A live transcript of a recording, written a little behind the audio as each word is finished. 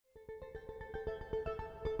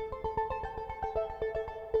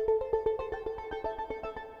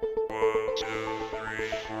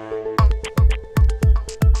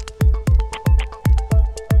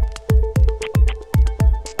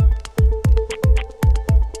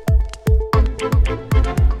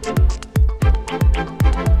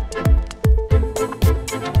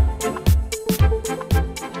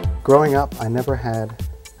Growing up, I never had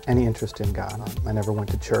any interest in God. I never went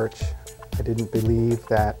to church. I didn't believe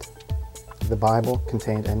that the Bible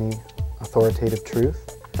contained any authoritative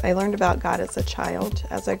truth. I learned about God as a child.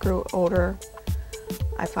 As I grew older,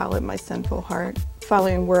 I followed my sinful heart,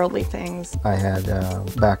 following worldly things. I had a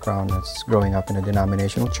background as growing up in a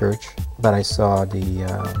denominational church, but I saw the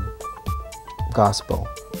gospel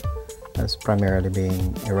as primarily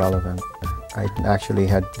being irrelevant. I actually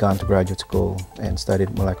had gone to graduate school and studied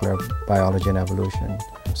molecular biology and evolution.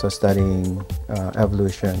 So studying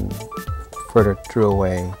evolution further threw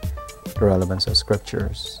away the relevance of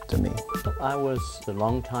scriptures to me. I was a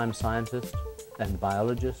long-time scientist and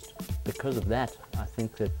biologist. Because of that, I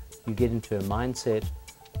think that you get into a mindset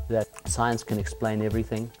that science can explain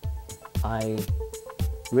everything. I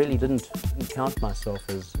really didn't count myself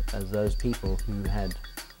as those people who had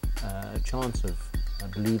a chance of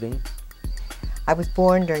believing. I was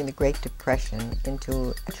born during the Great Depression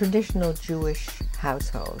into a traditional Jewish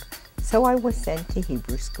household. So I was sent to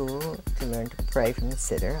Hebrew school to learn to pray from the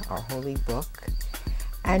Siddur, our holy book,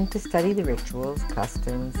 and to study the rituals,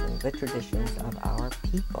 customs, and the traditions of our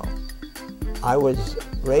people. I was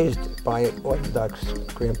raised by Orthodox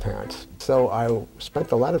grandparents, so I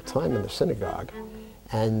spent a lot of time in the synagogue.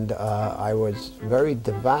 And I was very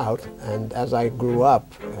devout, and as I grew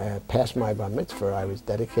up, past my bar mitzvah, I was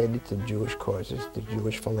dedicated to Jewish causes, to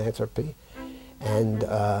Jewish philanthropy, and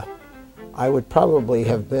I would probably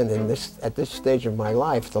have been, at this stage of my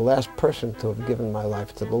life, the last person to have given my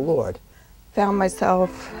life to the Lord. Found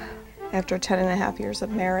myself, after 10.5 years of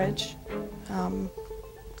marriage,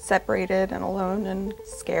 separated and alone and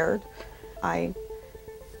scared. I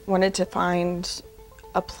wanted to find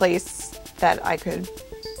a place that I could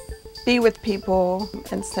be with people,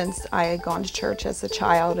 and since I had gone to church as a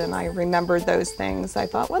child and I remembered those things, I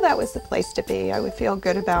thought, well, that was the place to be. I would feel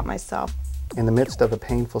good about myself. In the midst of a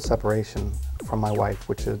painful separation from my wife,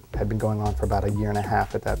 which had been going on for about 1.5 years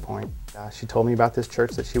at that point, she told me about this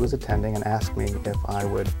church that she was attending and asked me if I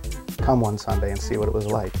would come one Sunday and see what it was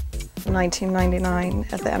like. In 1999,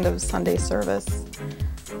 at the end of Sunday service,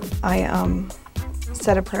 I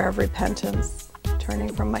said a prayer of repentance,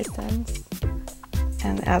 turning from my sins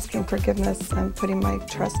and asking forgiveness and putting my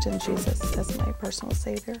trust in Jesus as my personal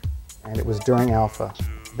Savior. And it was during Alpha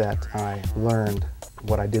that I learned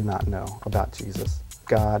what I did not know about Jesus.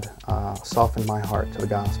 God softened my heart to the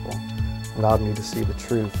gospel, allowed me to see the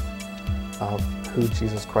truth of who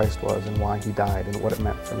Jesus Christ was and why he died and what it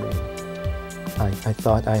meant for me. I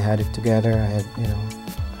thought I had it together. I had,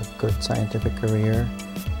 a good scientific career,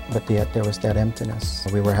 but yet there was that emptiness.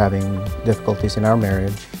 We were having difficulties in our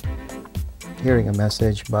marriage. Hearing a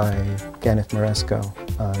message by Kenneth Maresco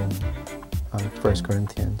on 1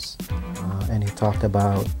 Corinthians, and he talked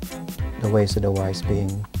about the ways of the wise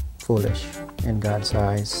being foolish in God's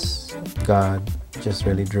eyes. God just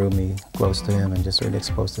really drew me close to him and just really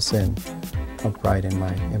exposed the sin of pride in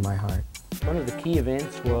my heart. One of the key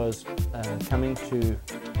events was coming to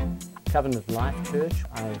Covenant Life Church.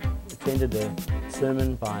 I attended a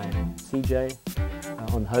sermon by CJ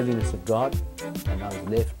on holiness of God, and I was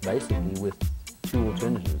left basically with two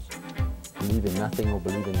alternatives: believe in nothing or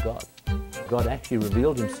believe in God. God actually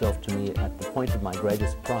revealed himself to me at the point of my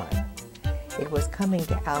greatest pride. It was coming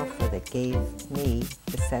to Alpha that gave me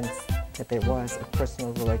the sense that there was a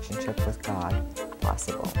personal relationship with God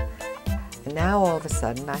possible. And now all of a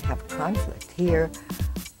sudden I have conflict. Here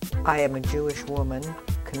I am a Jewish woman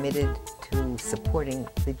committed to supporting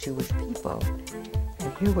the Jewish people.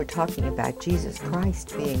 And here we're talking about Jesus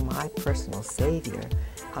Christ being my personal Savior.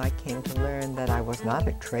 I came to learn that I was not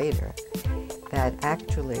a traitor, that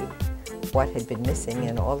actually what had been missing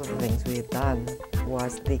in all of the things we had done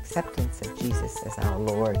was the acceptance of Jesus as our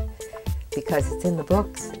Lord, because it's in the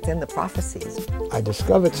books, it's in the prophecies. I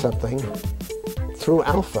discovered something through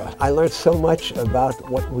Alpha. I learned so much about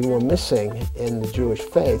what we were missing in the Jewish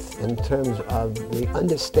faith in terms of the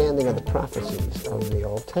understanding of the prophecies of the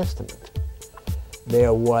Old Testament.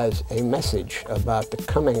 There was a message about the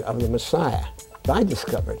coming of the Messiah. I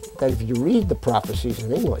discovered that if you read the prophecies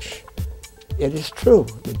in English, it is true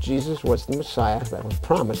that Jesus was the Messiah that was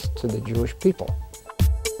promised to the Jewish people.